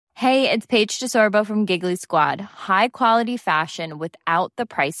Hey, it's Paige DeSorbo from Giggly Squad. High quality fashion without the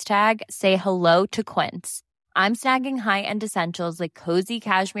price tag. Say hello to Quince. I'm snagging high-end essentials like cozy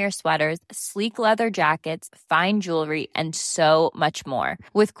cashmere sweaters, sleek leather jackets, fine jewelry, and so much more.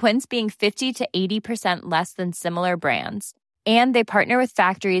 With Quince being 50 to 80% less than similar brands. And they partner with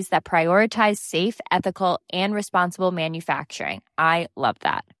factories that prioritize safe, ethical, and responsible manufacturing. I love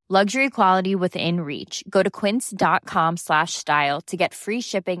that. Luxury quality within reach. Go to quince.com/style to get free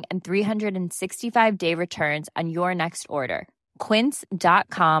shipping and 365-day returns on your next order.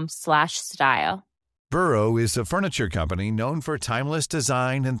 Quince.com/style. Burrow is a furniture company known for timeless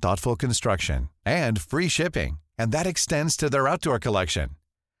design and thoughtful construction, and free shipping, and that extends to their outdoor collection.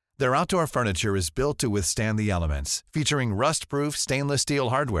 Their outdoor furniture is built to withstand the elements, featuring rust-proof stainless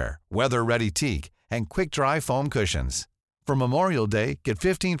steel hardware, weather-ready teak, and quick-dry foam cushions. For Memorial Day, get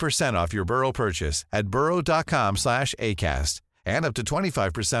 15% off your Burrow purchase at burrow.com/acast, and up to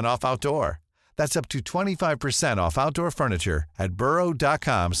 25% off outdoor. That's up to 25% off outdoor furniture at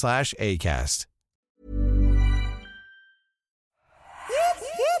burrow.com/acast.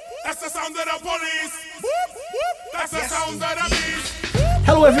 That's the sound of the police. That's the sound of the beast.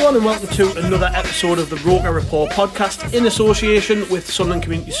 Hello everyone and welcome to another episode of the Roker Report podcast in association with Sunderland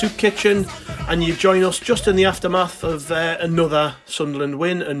Community Soup Kitchen, and you join us just in the aftermath of another Sunderland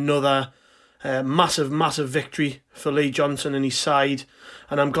win, another massive victory for Lee Johnson and his side,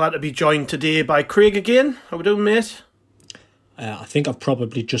 and I'm glad to be joined today by Craig again. How we doing, mate? I think I've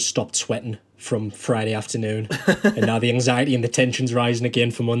probably just stopped sweating from Friday afternoon, and now the anxiety and the tension's rising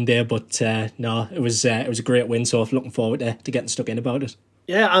again for Monday. But no, it was a great win, so I'm looking forward to getting stuck in about it.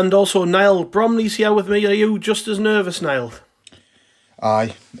 Yeah, and also Niall Bromley's here with me. Are you just as nervous, Niall?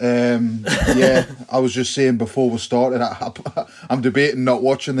 Aye. Yeah, I was just saying before we started, I'm debating not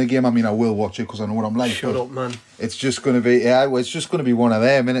watching the game. I mean, I will watch it because I know what I'm like. Shut up, man. It's just going to be, it's just going to be one of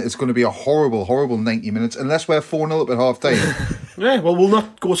them, innit? It's going to be a horrible 90 minutes, unless we're 4-0 up at half time. Yeah, well, we'll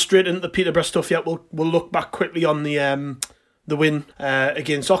not go straight into the Peterborough stuff yet. We'll look back quickly on the win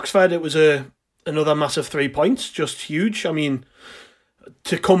against Oxford. It was another massive 3 points, just huge. I mean,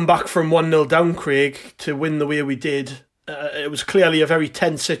 to come back from 1-0 down, Craig, to win the way we did, it was clearly a very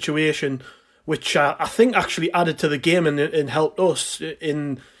tense situation, which I think actually added to the game and helped us.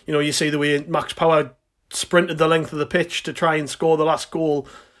 In, you know, you see the way Max Power sprinted the length of the pitch to try and score the last goal.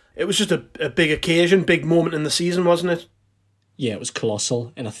 It was just a big occasion, big moment in the season, wasn't it? Yeah, it was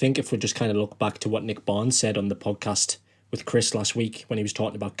colossal. And I think if we just kind of look back to what Nick Barnes said on the podcast with Chris last week when he was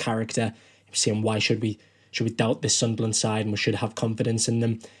talking about character, he was saying, why should we doubt this Sunderland side and we should have confidence in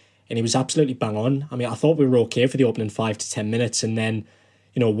them? And he was absolutely bang on. I mean, I thought we were okay for the opening 5 to 10 minutes, and then,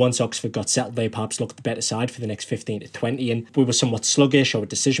 you know, once Oxford got settled, they perhaps looked the better side for the next 15 to 20, and we were somewhat sluggish. Our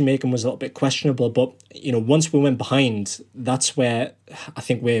decision making was a little bit questionable, but, you know, once we went behind, that's where I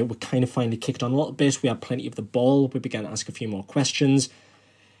think we kind of finally kicked on a little bit. We had plenty of the ball. We began to ask a few more questions.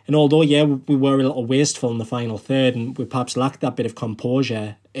 And although, yeah, we were a little wasteful in the final third and we perhaps lacked that bit of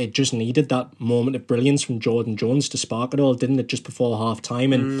composure, it just needed that moment of brilliance from Jordan Jones to spark it all, didn't it, just before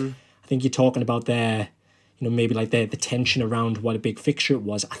half-time? And I think you're talking about there, you know, maybe like the tension around what a big fixture it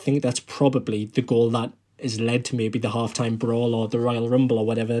was. I think that's probably the goal that has led to maybe the half-time brawl or the Royal Rumble or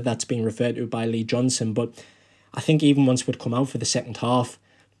whatever that's being referred to by Lee Johnson. But I think even once we'd come out for the second half,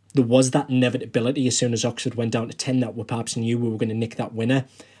 there was that inevitability as soon as Oxford went down to 10 that we perhaps knew we were going to nick that winner.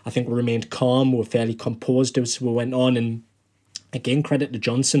 I think we remained calm, we were fairly composed as we went on, and again, credit to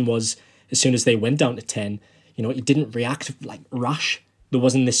Johnson was, as soon as they went down to 10, you know, he didn't react like rash. There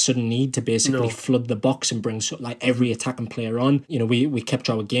wasn't this sudden need to basically flood the box and bring like every attacking player on. You know, we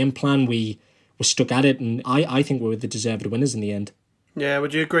kept our game plan, we stuck at it, and I think we were the deserved winners in the end. Yeah,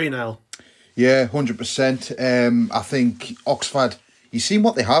 would you agree, Niall? Yeah, 100%. I think Oxford, you seen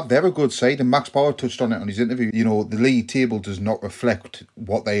what they have. They're a good side, and Max Power touched on it on his interview. You know, the league table does not reflect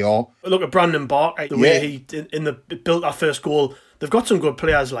what they are. Look at Brandon Bark, the way he built our first goal. They've got some good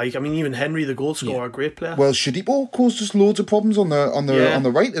players, like, I mean, even Henry, the goal scorer, a great player. Well, Shadipo caused us loads of problems on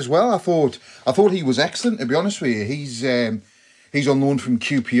the right as well. I thought he was excellent, to be honest with you. He's on loan from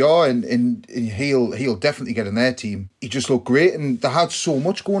QPR, and he'll definitely get in their team. He just looked great, and they had so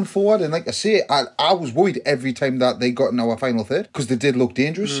much going forward. And like I say, I was worried every time that they got in our final third, because they did look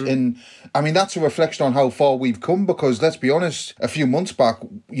dangerous. And I mean, that's a reflection on how far we've come, because let's be honest, a few months back,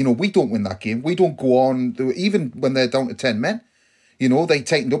 you know, we don't win that game. We don't go on, even when they're down to 10 men. You know, they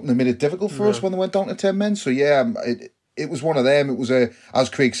tightened up and they made it difficult for us when they went down to 10 men. So yeah, it was one of them. It was as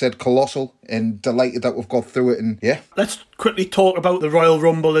Craig said, colossal, and delighted that we've got through it. And yeah. Let's quickly talk about the Royal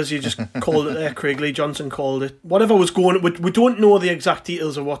Rumble, as you just called it there, Craig. Lee Johnson called it. Whatever was going on, we don't know the exact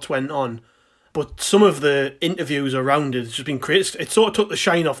details of what went on. but some of the interviews around it has just been great. It sort of took the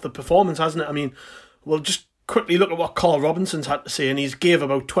shine off the performance, hasn't it? I mean, we'll just quickly look at what Carl Robinson's had to say, and he's gave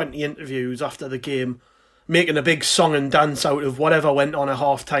about 20 interviews after the game, making a big song and dance out of whatever went on at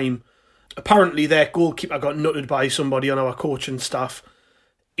half-time. Apparently their goalkeeper got nutted by somebody on our coaching staff.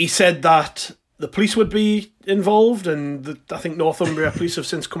 He said that the police would be involved, and I think Northumbria police have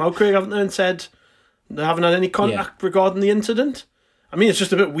since come out, Craig, haven't they, and said they haven't had any contact regarding the incident. I mean, it's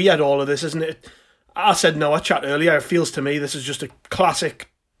just a bit weird, all of this, isn't it? I said in our chat earlier, it feels to me this is just a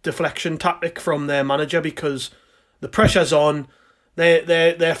classic deflection tactic from their manager, because the pressure's on.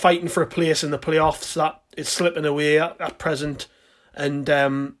 They're fighting for a place in the playoffs that is slipping away at present, and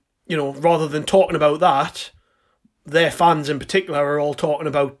rather than talking about that, their fans in particular are all talking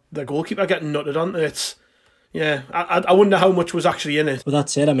about their goalkeeper getting nutted on. I wonder how much was actually in it. Well,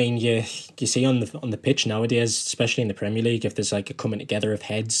 that's it. I mean, you see on the pitch nowadays, especially in the Premier League, if there's like a coming together of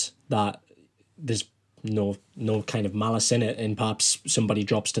heads, that there's no kind of malice in it, and perhaps somebody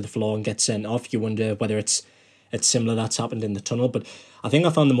drops to the floor and gets sent off. You wonder whether it's similar that's happened in the tunnel. But I think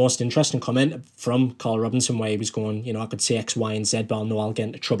I found the most interesting comment from Carl Robinson, where he was going, I could say X, Y, and Z, but I'll know I'll get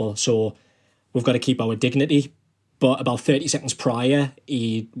into trouble. So we've got to keep our dignity. But about 30 seconds prior,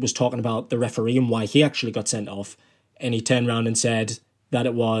 he was talking about the referee and why he actually got sent off. And he turned around and said that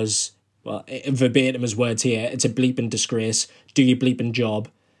it was, well, verbatim his words here, it's a bleeping disgrace. Do your bleeping job.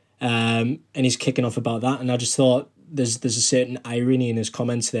 And he's kicking off about that. And I just thought there's a certain irony in his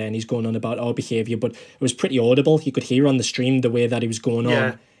comments there. And he's going on about our behaviour. But it was pretty audible. You could hear on the stream the way that he was going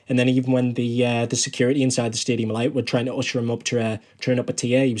on. And then even when the security inside the Stadium Light were trying to usher him up to turn up a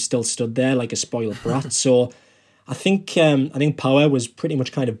tier, he was still stood there like a spoiled brat. So I think Power was pretty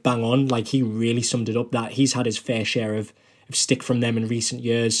much kind of bang on. Like, he really summed it up, that he's had his fair share of stick from them in recent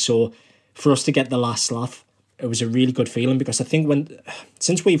years. So for us to get the last laugh, it was a really good feeling, because I think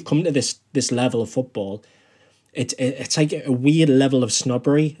since we've come to this level of football, it's like a weird level of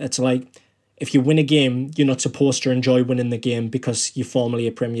snobbery. It's like, if you win a game, you're not supposed to enjoy winning the game because you're formerly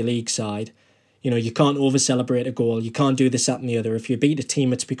a Premier League side. You can't over-celebrate a goal. You can't do this, that and the other. If you beat a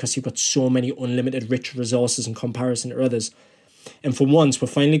team, it's because you've got so many unlimited rich resources in comparison to others. And for once, we've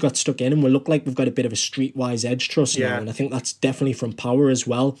finally got stuck in, and we look like we've got a bit of a streetwise edge to us now. And I think that's definitely from Power as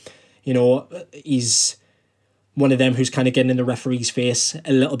well. He's one of them who's kind of getting in the referee's face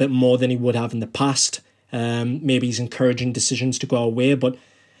a little bit more than he would have in the past. Maybe he's encouraging decisions to go away, but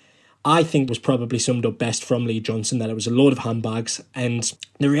I think was probably summed up best from Lee Johnson, that it was a load of handbags. And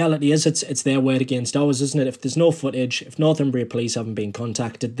the reality is it's their word against ours, isn't it? If there's no footage, if Northumbria police haven't been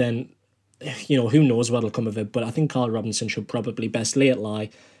contacted, then who knows what'll come of it. But I think Carl Robinson should probably best lay it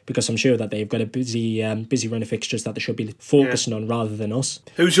lie, because I'm sure that they've got a busy run of fixtures that they should be focusing on rather than us.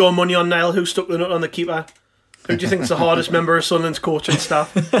 Who's your money on, Niall? Who stuck the nut on the keeper? Who do you think's the hardest member of Sunderland's coaching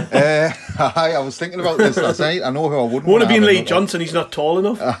staff? I was thinking about this last night. I know who I wouldn't. Would have been Lee Johnson. He's not tall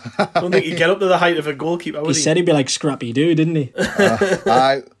enough. I don't think he'd get up to the height of a goalkeeper, would he? He said he'd be like Scrappy Doo, didn't he?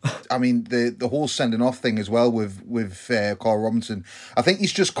 I mean, the whole sending off thing as well with Carl Robinson. I think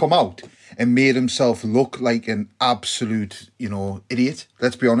he's just come out and made himself look like an absolute, idiot.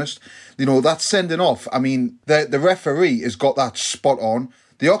 Let's be honest. That sending off. I mean, the referee has got that spot on.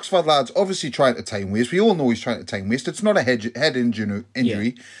 The Oxford lad's obviously trying to time waste. We all know he's trying to time waste. It's not a head injury.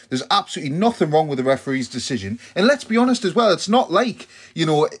 Yeah. There's absolutely nothing wrong with the referee's decision. And let's be honest as well, it's not like,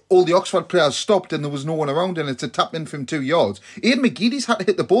 all the Oxford players stopped and there was no one around and it's a tap in from 2 yards. Ian McGeady's had to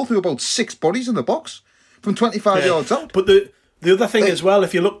hit the ball through about 6 bodies in the box from 25 yards out. But the other thing as well,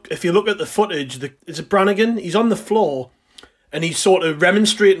 if you look at the footage, is it Brannigan? He's on the floor and he's sort of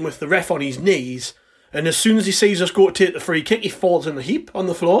remonstrating with the ref on his knees. And as soon as he sees us go to take the free kick, he falls in a heap on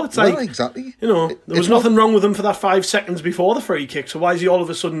the floor. It's like, exactly. There was nothing wrong with him for that 5 seconds before the free kick. So why does he all of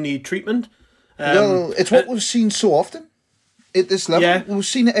a sudden need treatment? It's what we've seen so often at this level. Yeah. We've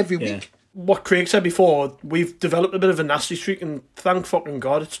seen it every week. What Craig said before, we've developed a bit of a nasty streak, and thank fucking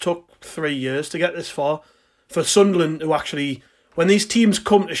God it's took 3 years to get this far. For Sunderland to actually, when these teams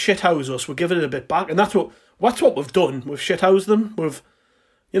come to shithouse us, we're giving it a bit back, and that's what we've done. We've shithoused them. We've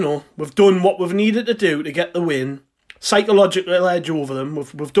done what we've needed to do to get the win, psychological edge over them.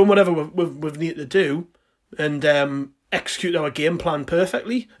 We've done whatever we've needed to do, and execute our game plan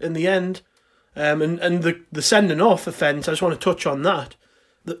perfectly in the end. And the sending off offence, I just want to touch on that.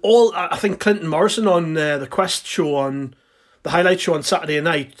 I think Clinton Morrison on the Quest show, on the highlight show on Saturday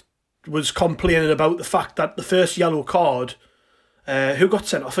night, was complaining about the fact that the first yellow card, who got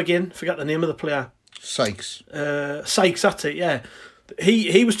sent off again? Forget the name of the player. Sykes, that's it. Yeah.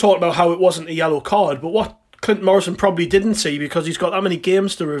 He was talking about how it wasn't a yellow card, but what Clinton Morrison probably didn't see, because he's got that many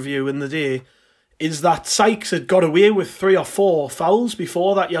games to review in the day, is that Sykes had got away with 3 or 4 fouls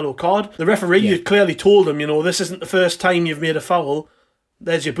before that yellow card. The referee had clearly told him, this isn't the first time you've made a foul.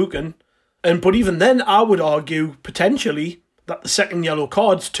 There's your booking. But even then, I would argue, potentially, that the second yellow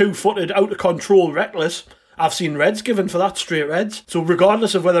card's 2-footed, out of control, reckless. I've seen reds given for that, straight reds. So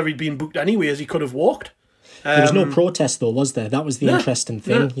regardless of whether he'd been booked anyways, he could have walked. There was no protest though, was there? That was the interesting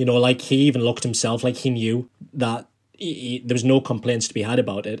thing. He even looked himself like he knew that there was no complaints to be had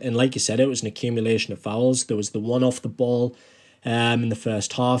about it. And like you said, it was an accumulation of fouls. There was the one off the ball in the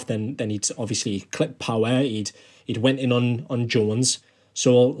first half. Then he'd obviously clipped Power. He'd went in on Jones.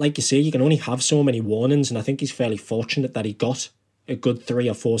 So like you say, you can only have so many warnings, and I think he's fairly fortunate that he got a good 3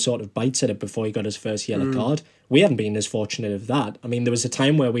 or 4 sort of bites at it before he got his first yellow card. We haven't been as fortunate of that. I mean, there was a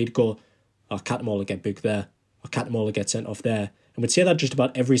time where we'd go, Cattermole will get booked there, or Cattermole will get sent off there. And we'd say that just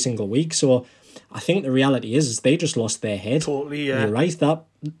about every single week. So I think the reality is they just lost their head. Totally, yeah. You're right,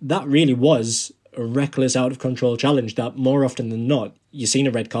 that really was a reckless, out-of-control challenge that more often than not, you've seen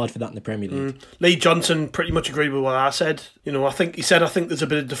a red card for that in the Premier League. Lee Johnson pretty much agreed with what I said. I think there's a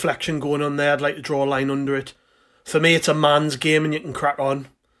bit of deflection going on there. I'd like to draw a line under it. For me, it's a man's game and you can crack on.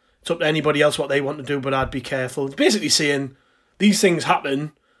 It's up to anybody else what they want to do, but I'd be careful. It's basically saying these things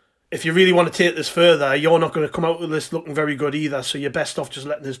happen. If you really want to take this further, you're not going to come out with this looking very good either, so you're best off just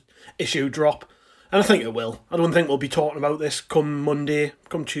letting this issue drop. And I think it will. I don't think we'll be talking about this come Monday,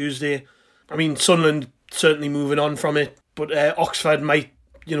 come Tuesday. I mean, Sunderland certainly moving on from it, but Oxford might,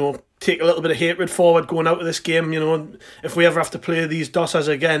 take a little bit of hatred forward going out of this game. If we ever have to play these Dossers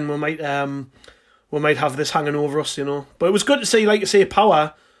again, we might have this hanging over us. But it was good to see, like you say,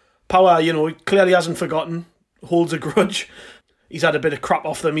 Power, clearly hasn't forgotten, holds a grudge. He's had a bit of crap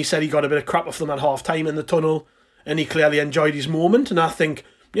off them. He said he got a bit of crap off them at half time in the tunnel, and he clearly enjoyed his moment. And I think,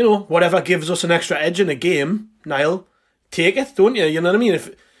 whatever gives us an extra edge in a game, Niall, take it, don't you? You know what I mean?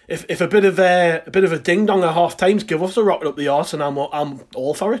 If a bit of a ding dong at half times give us a rocket up the arse, and I'm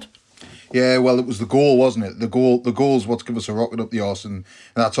all for it. Yeah, well, it was the goal, wasn't it? The goal's what's given us a rocket up the arse, and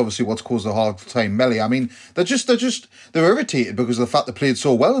that's obviously what's caused the hard time melee. I mean, they're irritated because of the fact they played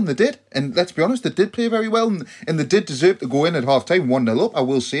so well, and they did. And let's be honest, they did play very well, and they did deserve to go in at half time 1-0 up. I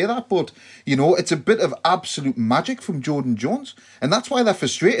will say that, but it's a bit of absolute magic from Jordan Jones, and that's why they're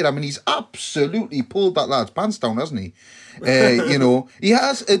frustrated. I mean, he's absolutely pulled that lad's pants down, hasn't he? He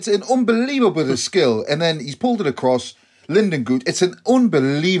has. It's an unbelievable bit of skill, and then he's pulled it across. Lyndon Good, it's an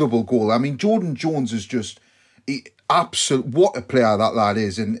unbelievable goal. I mean, Jordan Jones is just what a player that lad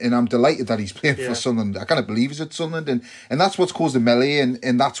is, and I'm delighted that he's playing for Sunderland. I can't believe he's at Sunderland, and that's what's caused the melee,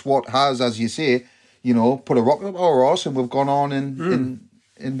 and that's what has, as you say, put a rocket up our arse, and we've gone on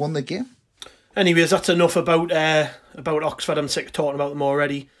and won the game. Anyways, that's enough about Oxford. I'm sick of talking about them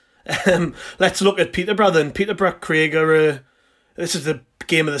already. Let's look at Peterborough then. Peterborough, Craig, this is the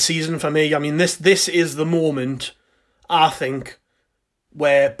game of the season for me. I mean, this is the moment, I think,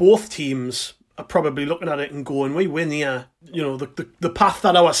 where both teams are probably looking at it and going, we win here. The path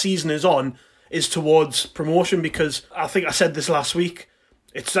that our season is on is towards promotion, because I think I said this last week,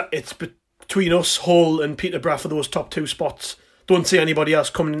 it's between us, Hull and Peterborough for those top 2 spots. Don't see anybody else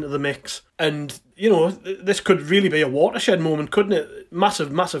coming into the mix. And, this could really be a watershed moment, couldn't it?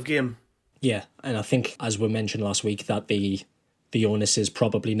 Massive, massive game. Yeah, and I think, as we mentioned last week, that the onus is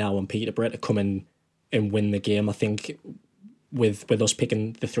probably now on Peterborough to come in and win the game. I think with us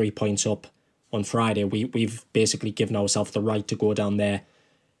picking the 3 points up on Friday, we've basically given ourselves the right to go down there,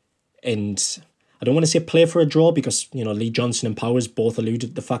 and I don't want to say play for a draw, because Lee Johnson and Powers both alluded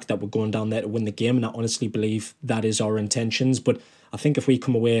to the fact that we're going down there to win the game, and I honestly believe that is our intentions. But I think if we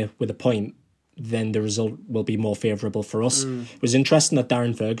come away with a point, then the result will be more favourable for us. It was interesting that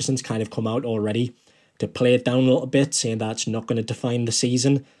Darren Ferguson's kind of come out already to play it down a little bit, saying that it's not going to define the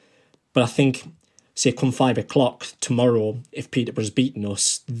season. But I think, say come 5 o'clock tomorrow, if Peterborough's beaten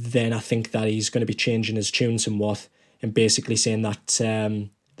us, then I think that he's going to be changing his tune somewhat and basically saying that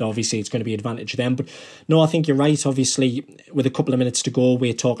obviously it's going to be advantage then. But no, I think you're right. Obviously, with a couple of minutes to go,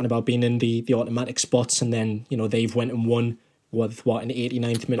 we're talking about being in the automatic spots, and then they've went and won with an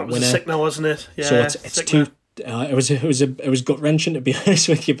 89th minute winner. Sick now, wasn't it? Yeah. So it's too. It was gut wrenching, to be honest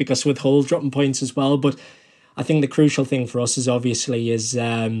with you, because with Hull dropping points as well. But I think the crucial thing for us is obviously is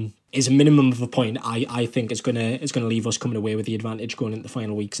a minimum of a point. I think is gonna leave us coming away with the advantage going into the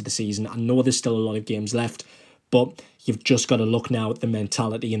final weeks of the season. I know there's still a lot of games left, but you've just got to look now at the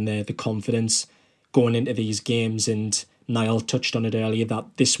mentality and the confidence going into these games. And Niall touched on it earlier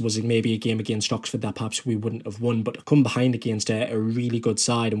that this was maybe a game against Oxford that perhaps we wouldn't have won, but to come behind against a really good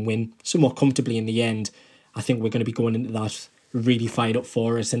side and win somewhat comfortably in the end, I think we're going to be going into that really fired up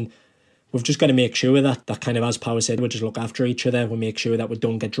for us. And we've just got to make sure that kind of, as Power said, we just look after each other. We make sure that we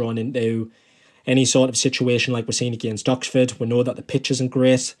don't get drawn into any sort of situation like we're seeing against Oxford. We know that the pitch isn't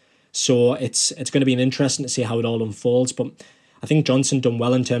great, so it's going to be interesting to see how it all unfolds. But I think Johnson done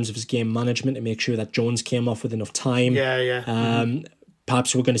well in terms of his game management to make sure that Jones came off with enough time.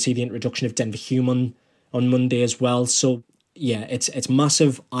 Perhaps we're going to see the introduction of Denver Hume on Monday as well. So yeah, it's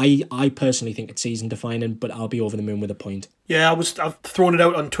massive. I personally think it's season defining, but I'll be over the moon with a point. Yeah, I've thrown it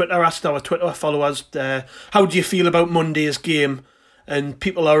out on Twitter. Asked our Twitter followers, how do you feel about Monday's game? And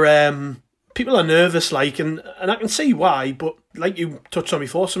people are nervous, like, and I can see why. But like you touched on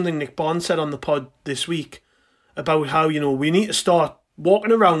before, something Nick Barnes said on the pod this week about how, you know, we need to start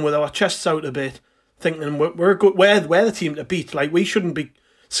walking around with our chests out a bit, thinking we're good, we're the team to beat. Like, we shouldn't be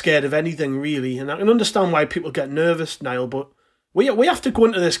scared of anything really. And I can understand why people get nervous, Niall. But we have to go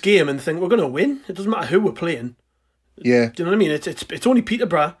into this game and think we're going to win. It doesn't matter who we're playing. Yeah, do you know what I mean? It's only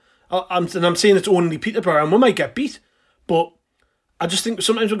Peterborough. I'm saying it's only Peterborough, and we might get beat, but I just think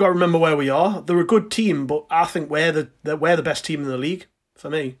sometimes we've got to remember where we are. They're a good team, but I think we're the best team in the league, for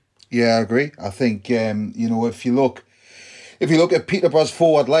me. Yeah, I agree. I think, if you look at Peterborough's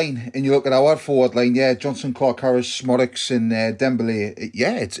forward line and you look at our forward line, Johnson, Clark Harris, Smorix and Dembele,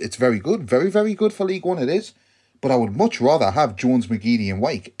 it's very good. Very, very good for League One, it is. But I would much rather have Jones, McGeady and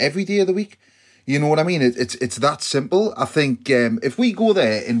Wyke every day of the week. You know what I mean? It's that simple. I think if we go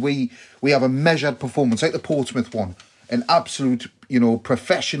there and we have a measured performance, like the Portsmouth one, an absolute,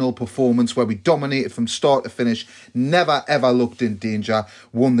 professional performance where we dominated from start to finish, never ever looked in danger,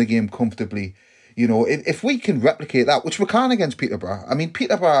 won the game comfortably. If we can replicate that, which we can against Peterborough. I mean,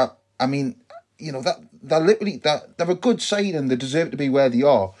 Peterborough, they're a good side and they deserve to be where they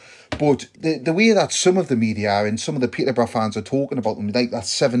are. But the way that some of the media and some of the Peterborough fans are talking about them, like that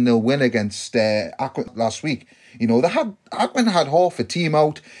 7-0 win against Accrington last week, Accrington had half a team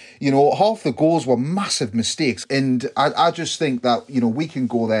out. Half the goals were massive mistakes. And I just think that, we can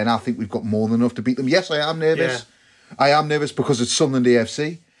go there and I think we've got more than enough to beat them. Yes, I am nervous. Yeah. I am nervous because it's Sunderland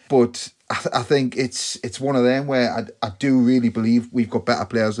AFC. But I think it's one of them where I do really believe we've got better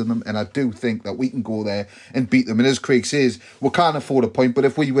players than them, and I do think that we can go there and beat them. And as Craig says, we can't afford a point, but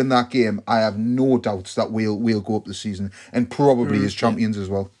if we win that game, I have no doubts that we'll go up this season and probably as champions as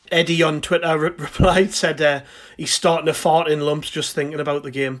well. Eddie on Twitter replied, said he's starting to fart in lumps just thinking about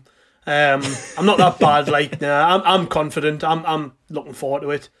the game. I'm not that bad. I'm confident. I'm looking forward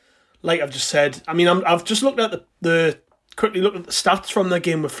to it. Like I've just said, I mean, I've just looked at quickly looked at the stats from the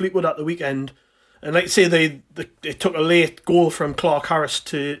game with Fleetwood at the weekend, and like say they took a late goal from Clark Harris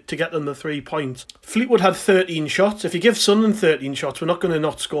to get them the 3 points. Fleetwood had 13 shots. If you give Sunderland 13 shots, we're not going to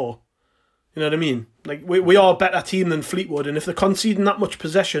not score. You know what I mean? Like we are a better team than Fleetwood, and if they're conceding that much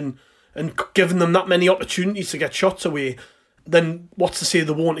possession and giving them that many opportunities to get shots away, then what's to say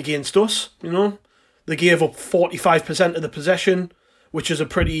they won't against us? They gave up 45% of the possession, which is a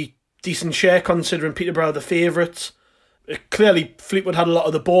pretty decent share considering Peterborough are the favourites. Clearly, Fleetwood had a lot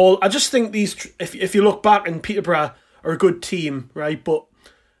of the ball. I just think if you look back, and Peterborough are a good team, right? But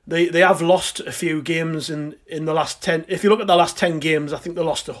they have lost a few games in the last 10. If you look at the last 10 games, I think they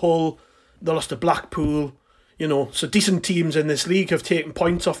lost to Hull, they lost to Blackpool. So decent teams in this league have taken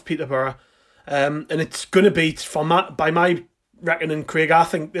points off Peterborough, and it's going to be by my reckoning, Craig. I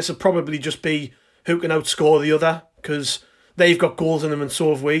think this will probably just be who can outscore the other, because they've got goals in them and so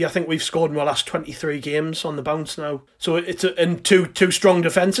have we. I think we've scored in our last 23 games on the bounce now. So it's and two strong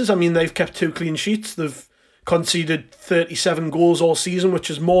defences. I mean, they've kept 2 clean sheets. They've conceded 37 goals all season, which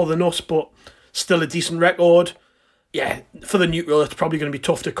is more than us, but still a decent record. Yeah, for the neutral, it's probably going to be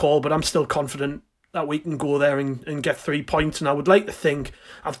tough to call, but I'm still confident that we can go there and get 3 points. And I would like to think,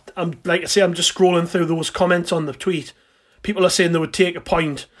 I'm just scrolling through those comments on the tweet. People are saying they would take a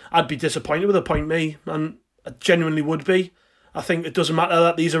point. I'd be disappointed with a point, me, and I genuinely would be. I think it doesn't matter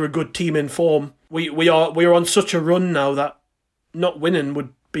that these are a good team in form. We are on such a run now that not winning would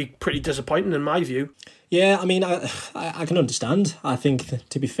be pretty disappointing in my view. Yeah, I mean, I can understand. I think,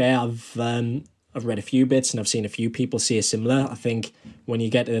 to be fair, I've read a few bits and I've seen a few people say similar. I think when you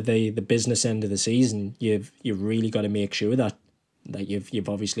get to the business end of the season, you've really got to make sure that you've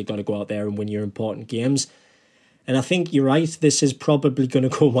obviously got to go out there and win your important games. And I think you're right. This is probably going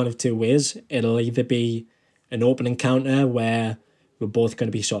to go one of two ways. It'll either be an open encounter where we're both going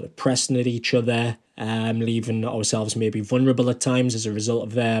to be sort of pressing at each other, leaving ourselves maybe vulnerable at times as a result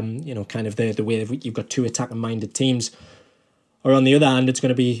of kind of the way that you've got 2 attacking minded teams. Or on the other hand, it's going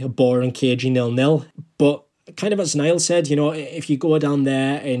to be a boring, cagey 0-0. But kind of as Niall said, if you go down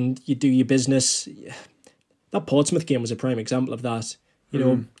there and you do your business, that Portsmouth game was a prime example of that.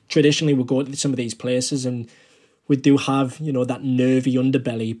 Traditionally we'll go to some of these places and we do have, that nervy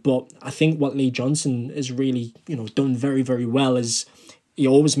underbelly. But I think what Lee Johnson has really, done very, very well is he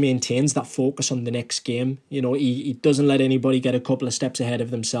always maintains that focus on the next game. You know, he doesn't let anybody get a couple of steps ahead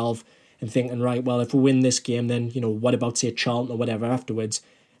of themselves and thinking, right, well, if we win this game, then, you know, what about, say, Charlton or whatever afterwards?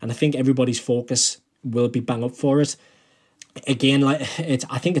 And I think everybody's focus will be bang up for it. Again, I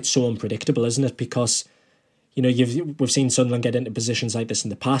think it's so unpredictable, isn't it? Because, you know, we've seen Sunderland get into positions like this in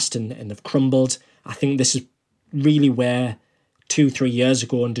the past and have crumbled. I think this is really where 2-3 years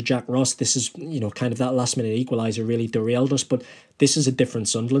ago under Jack Ross, this is, you know, kind of that last minute equaliser really derailed us. But this is a different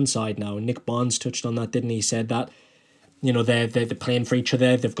Sunderland side now. Nick Barnes touched on that, didn't he? He said that, you know, they're playing for each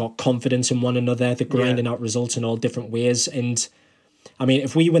other. They've got confidence in one another. They're grinding out results in all different ways. And I mean,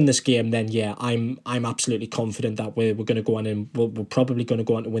 if we win this game, then yeah, I'm absolutely confident that we're going to go on and we're probably going to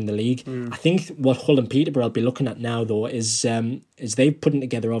go on to win the league. I think what Hull and Peterborough will be looking at now, though, is they've putting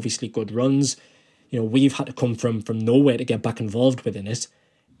together obviously good runs. You know, we've had to come from nowhere to get back involved within it,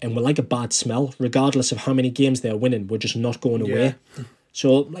 and we're like a bad smell. Regardless of how many games they're winning, we're just not going away.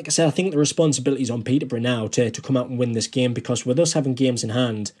 So, like I said, I think the responsibility is on Peterborough now to come out and win this game, because with us having games in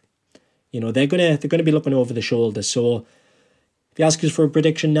hand, you know, they're gonna be looking over the shoulder. So, if you ask us for a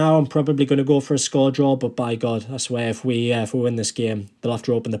prediction now, I'm probably going to go for a score draw. But by God, I swear, if we win this game, they'll have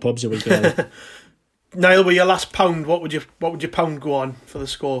to open the pubs a week early. Niall, with your last pound, what would your pound go on for the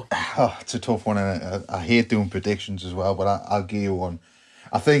score? Oh, it's a tough one, and I hate doing predictions as well. But I'll give you one.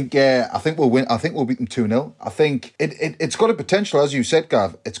 I think we'll win. I think we'll beat them 2-0. I think it's got a potential, as you said,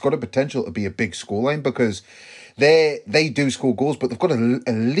 Gav. It's got a potential to be a big scoreline, because they do score goals, but they've got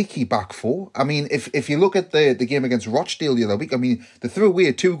a leaky back four. I mean, if you look at the game against Rochdale the other week, I mean, they threw away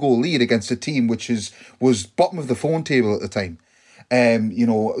a 2-goal lead against a team which was bottom of the phone table at the time. You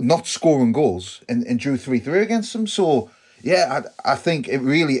know, not scoring goals, and drew 3-3 against them. So yeah, I think it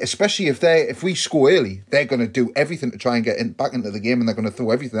really, especially if we score early, they're going to do everything to try and get back into the game, and they're going to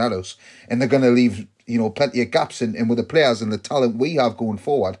throw everything at us, and they're going to leave, you know, plenty of gaps. And with the players and the talent we have going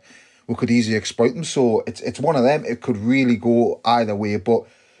forward, we could easily exploit them. So it's one of them. It could really go either way. But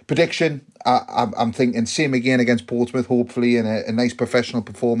prediction, I'm thinking same again against Portsmouth. Hopefully, in a nice professional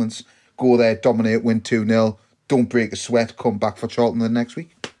performance, go there, dominate, win 2-0. Don't break a sweat. Come back for Charlton the next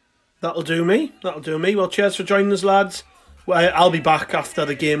week. That'll do me. Well, cheers for joining us, lads. Well, I'll be back after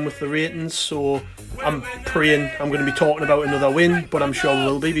the game with the ratings, so I'm praying I'm going to be talking about another win, but I'm sure we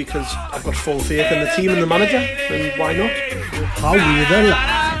will be, because I've got full faith in the team and the manager, and why not? How weird the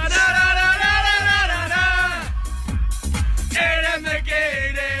lads.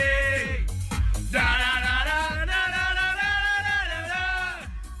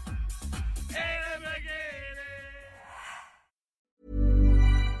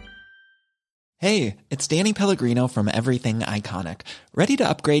 Hey, it's Danny Pellegrino from Everything Iconic. Ready to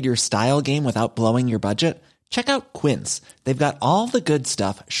upgrade your style game without blowing your budget? Check out Quince. They've got all the good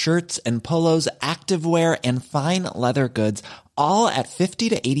stuff, shirts and polos, activewear, and fine leather goods, all at 50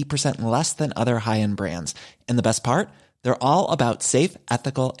 to 80% less than other high-end brands. And the best part? They're all about safe,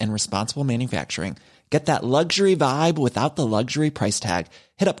 ethical, and responsible manufacturing. Get that luxury vibe without the luxury price tag.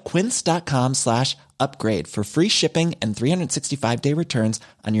 Hit up quince.com/upgrade for free shipping and 365-day returns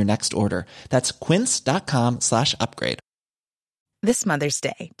on your next order. That's quince.com/upgrade. This Mother's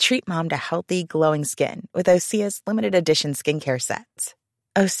Day, treat mom to healthy, glowing skin with Osea's limited edition skincare sets.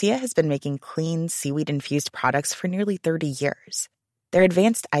 Osea has been making clean, seaweed-infused products for nearly 30 years. Their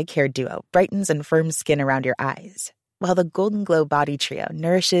advanced eye care duo brightens and firms skin around your eyes, while the Golden Glow Body Trio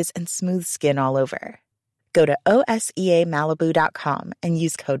nourishes and smooths skin all over. Go to OSEAMalibu.com and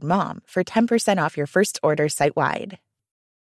use code MOM for 10% off your first order site-wide.